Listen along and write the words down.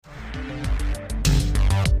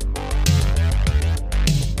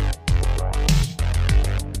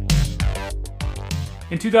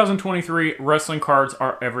In 2023, wrestling cards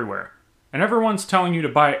are everywhere, and everyone's telling you to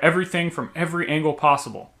buy everything from every angle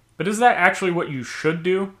possible. But is that actually what you should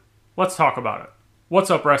do? Let's talk about it.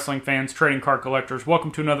 What's up, wrestling fans, trading card collectors?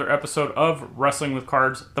 Welcome to another episode of Wrestling with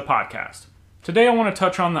Cards, the podcast. Today I want to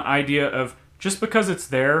touch on the idea of just because it's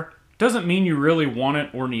there doesn't mean you really want it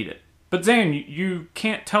or need it. But Zan, you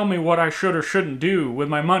can't tell me what I should or shouldn't do with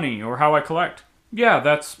my money or how I collect. Yeah,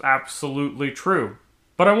 that's absolutely true.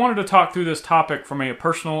 But I wanted to talk through this topic from a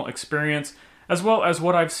personal experience as well as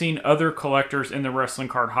what I've seen other collectors in the wrestling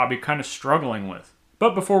card hobby kind of struggling with.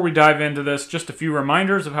 But before we dive into this, just a few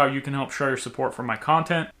reminders of how you can help show your support for my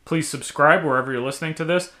content. Please subscribe wherever you're listening to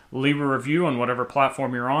this, leave a review on whatever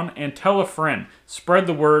platform you're on, and tell a friend. Spread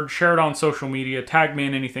the word, share it on social media, tag me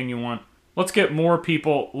in anything you want. Let's get more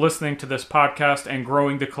people listening to this podcast and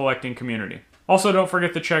growing the collecting community. Also, don't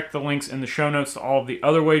forget to check the links in the show notes to all of the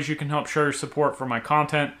other ways you can help show your support for my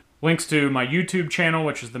content. Links to my YouTube channel,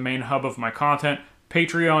 which is the main hub of my content,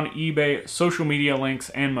 Patreon, eBay, social media links,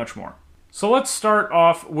 and much more. So let's start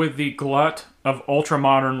off with the glut of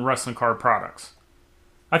ultra-modern wrestling card products.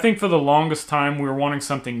 I think for the longest time we were wanting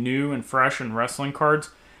something new and fresh in wrestling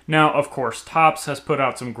cards. Now, of course, Topps has put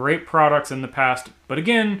out some great products in the past, but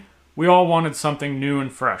again, we all wanted something new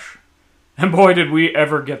and fresh. And boy, did we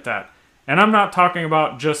ever get that. And I'm not talking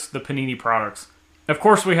about just the Panini products. Of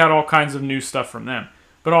course, we had all kinds of new stuff from them,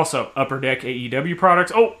 but also Upper Deck AEW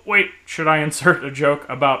products. Oh, wait, should I insert a joke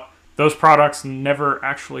about those products never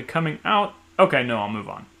actually coming out? Okay, no, I'll move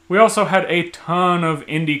on. We also had a ton of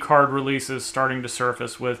indie card releases starting to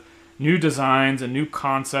surface with new designs, a new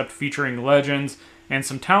concept featuring legends, and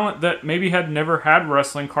some talent that maybe had never had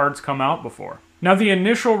wrestling cards come out before. Now, the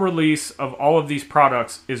initial release of all of these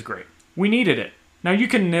products is great. We needed it. Now, you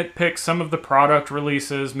can nitpick some of the product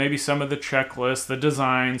releases, maybe some of the checklists, the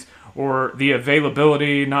designs, or the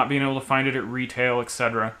availability, not being able to find it at retail,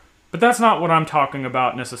 etc. But that's not what I'm talking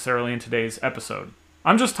about necessarily in today's episode.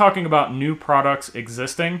 I'm just talking about new products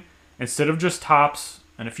existing instead of just Topps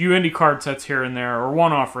and a few indie card sets here and there or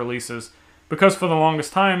one-off releases, because for the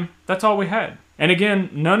longest time, that's all we had. And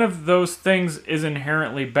again, none of those things is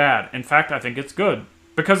inherently bad. In fact, I think it's good,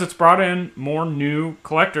 because it's brought in more new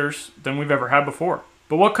collectors than we've ever had before.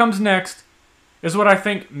 But what comes next is what I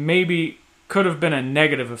think maybe could have been a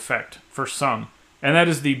negative effect for some. And that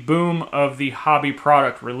is the boom of the hobby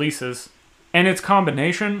product releases and its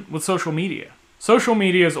combination with social media. Social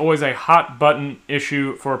media is always a hot button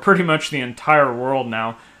issue for pretty much the entire world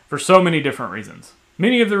now for so many different reasons.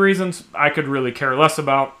 Many of the reasons I could really care less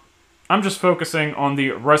about. I'm just focusing on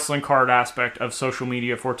the wrestling card aspect of social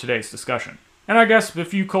media for today's discussion. And I guess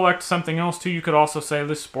if you collect something else too, you could also say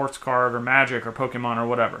the sports card or Magic or Pokemon or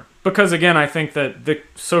whatever. Because again, I think that the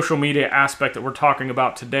social media aspect that we're talking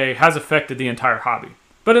about today has affected the entire hobby.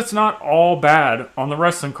 But it's not all bad on the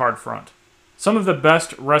wrestling card front. Some of the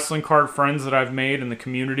best wrestling card friends that I've made in the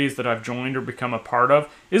communities that I've joined or become a part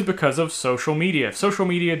of is because of social media. If social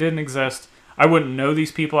media didn't exist, I wouldn't know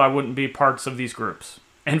these people, I wouldn't be parts of these groups.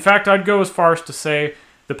 In fact, I'd go as far as to say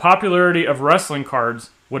the popularity of wrestling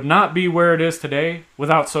cards would not be where it is today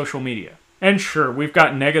without social media. And sure, we've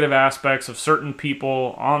got negative aspects of certain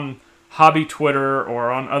people on hobby Twitter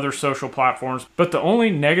or on other social platforms, but the only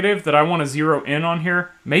negative that I want to zero in on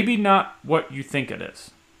here, maybe not what you think it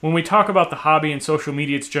is. When we talk about the hobby and social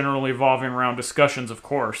media, it's generally revolving around discussions, of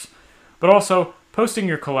course, but also posting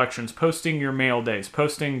your collections, posting your mail days,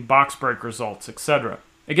 posting box break results, etc.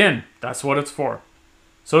 Again, that's what it's for.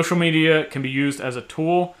 Social media can be used as a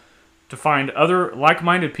tool to find other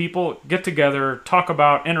like-minded people, get together, talk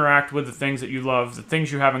about, interact with the things that you love, the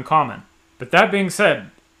things you have in common. But that being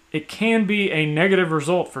said, it can be a negative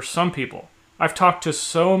result for some people. I've talked to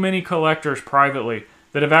so many collectors privately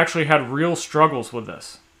that have actually had real struggles with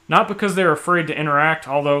this. Not because they're afraid to interact,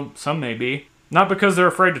 although some may be. Not because they're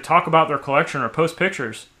afraid to talk about their collection or post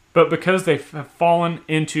pictures, but because they have fallen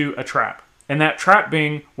into a trap. And that trap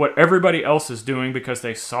being what everybody else is doing because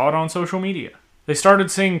they saw it on social media. They started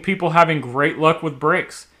seeing people having great luck with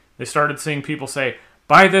breaks. They started seeing people say,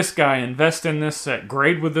 buy this guy, invest in this set,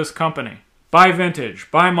 grade with this company. Buy vintage,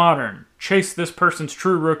 buy modern, chase this person's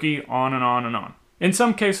true rookie, on and on and on. In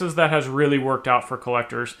some cases, that has really worked out for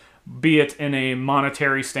collectors, be it in a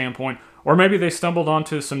monetary standpoint, or maybe they stumbled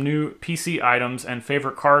onto some new PC items and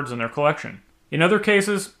favorite cards in their collection. In other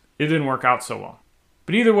cases, it didn't work out so well.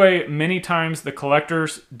 But either way, many times the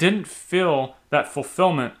collectors didn't feel that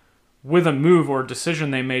fulfillment with a move or decision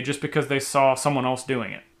they made just because they saw someone else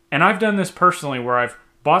doing it. And I've done this personally where I've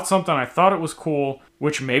bought something I thought it was cool,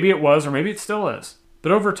 which maybe it was or maybe it still is.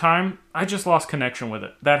 But over time, I just lost connection with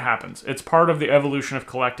it. That happens. It's part of the evolution of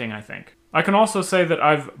collecting, I think. I can also say that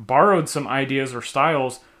I've borrowed some ideas or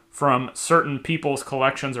styles from certain people's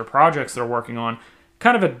collections or projects they're working on,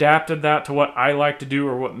 kind of adapted that to what I like to do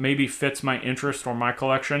or what maybe fits my interest or my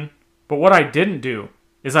collection. But what I didn't do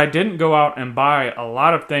is I didn't go out and buy a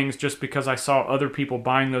lot of things just because I saw other people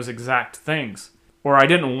buying those exact things. Or I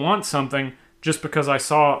didn't want something just because I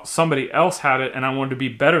saw somebody else had it and I wanted to be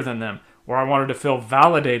better than them. Or I wanted to feel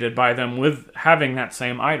validated by them with having that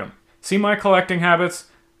same item. See my collecting habits,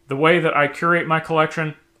 the way that I curate my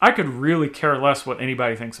collection, I could really care less what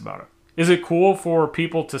anybody thinks about it. Is it cool for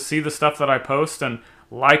people to see the stuff that I post and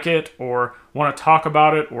like it or want to talk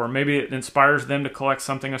about it, or maybe it inspires them to collect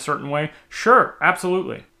something a certain way? Sure,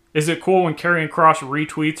 absolutely. Is it cool when Karrion Kross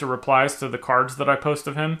retweets or replies to the cards that I post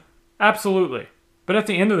of him? Absolutely. But at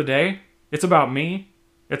the end of the day, it's about me.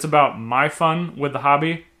 It's about my fun with the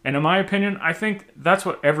hobby. And in my opinion, I think that's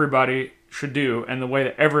what everybody should do and the way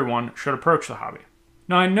that everyone should approach the hobby.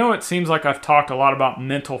 Now, I know it seems like I've talked a lot about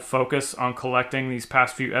mental focus on collecting these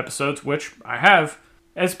past few episodes, which I have.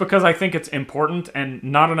 It's because I think it's important and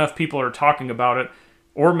not enough people are talking about it,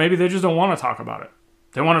 or maybe they just don't want to talk about it.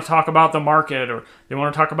 They want to talk about the market, or they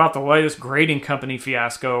want to talk about the latest grading company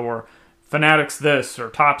fiasco, or Fanatics this, or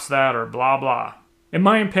Topps that, or blah blah. In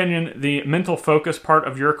my opinion, the mental focus part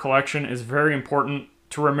of your collection is very important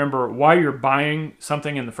to remember why you're buying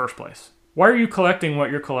something in the first place. Why are you collecting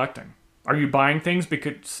what you're collecting? Are you buying things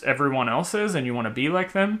because everyone else is and you want to be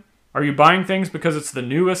like them? Are you buying things because it's the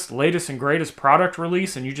newest, latest, and greatest product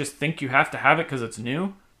release and you just think you have to have it because it's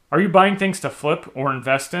new? Are you buying things to flip or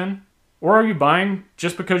invest in? Or are you buying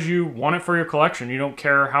just because you want it for your collection? You don't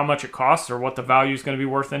care how much it costs or what the value is going to be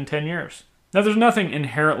worth in 10 years. Now, there's nothing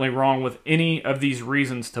inherently wrong with any of these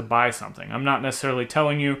reasons to buy something. I'm not necessarily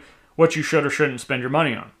telling you what you should or shouldn't spend your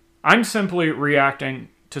money on. I'm simply reacting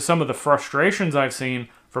to some of the frustrations I've seen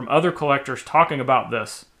from other collectors talking about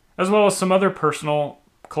this, as well as some other personal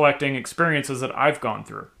collecting experiences that I've gone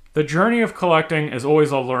through. The journey of collecting is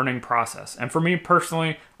always a learning process, and for me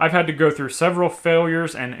personally, I've had to go through several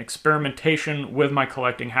failures and experimentation with my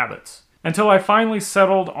collecting habits, until I finally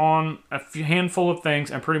settled on a handful of things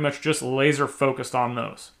and pretty much just laser focused on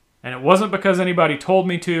those. And it wasn't because anybody told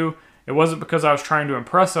me to, it wasn't because I was trying to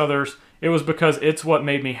impress others, it was because it's what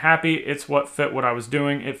made me happy, it's what fit what I was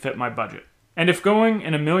doing, it fit my budget. And if going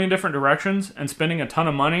in a million different directions and spending a ton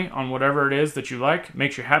of money on whatever it is that you like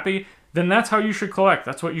makes you happy, then that's how you should collect.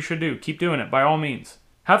 That's what you should do. Keep doing it by all means.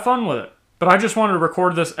 Have fun with it. But I just wanted to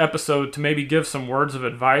record this episode to maybe give some words of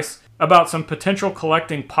advice about some potential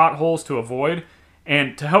collecting potholes to avoid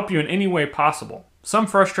and to help you in any way possible. Some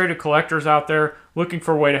frustrated collectors out there looking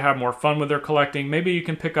for a way to have more fun with their collecting, maybe you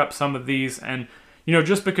can pick up some of these and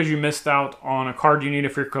just because you missed out on a card you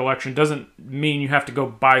needed for your collection doesn't mean you have to go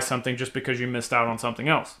buy something just because you missed out on something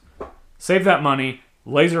else. Save that money,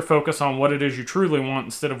 laser focus on what it is you truly want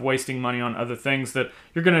instead of wasting money on other things that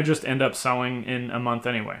you're going to just end up selling in a month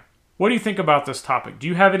anyway. What do you think about this topic? Do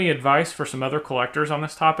you have any advice for some other collectors on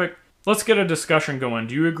this topic? Let's get a discussion going.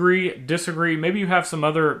 Do you agree, disagree? Maybe you have some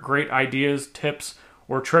other great ideas, tips,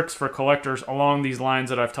 or tricks for collectors along these lines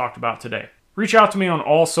that I've talked about today. Reach out to me on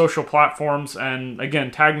all social platforms, and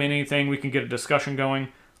again, tag me in anything. We can get a discussion going.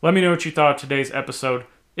 Let me know what you thought of today's episode.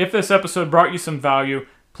 If this episode brought you some value,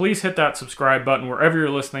 please hit that subscribe button wherever you're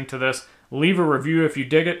listening to this. Leave a review if you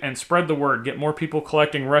dig it, and spread the word. Get more people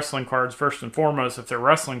collecting wrestling cards first and foremost if they're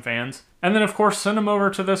wrestling fans. And then, of course, send them over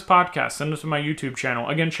to this podcast. Send them to my YouTube channel.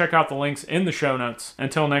 Again, check out the links in the show notes.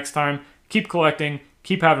 Until next time, keep collecting,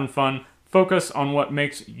 keep having fun. Focus on what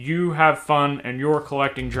makes you have fun and your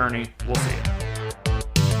collecting journey. We'll see you.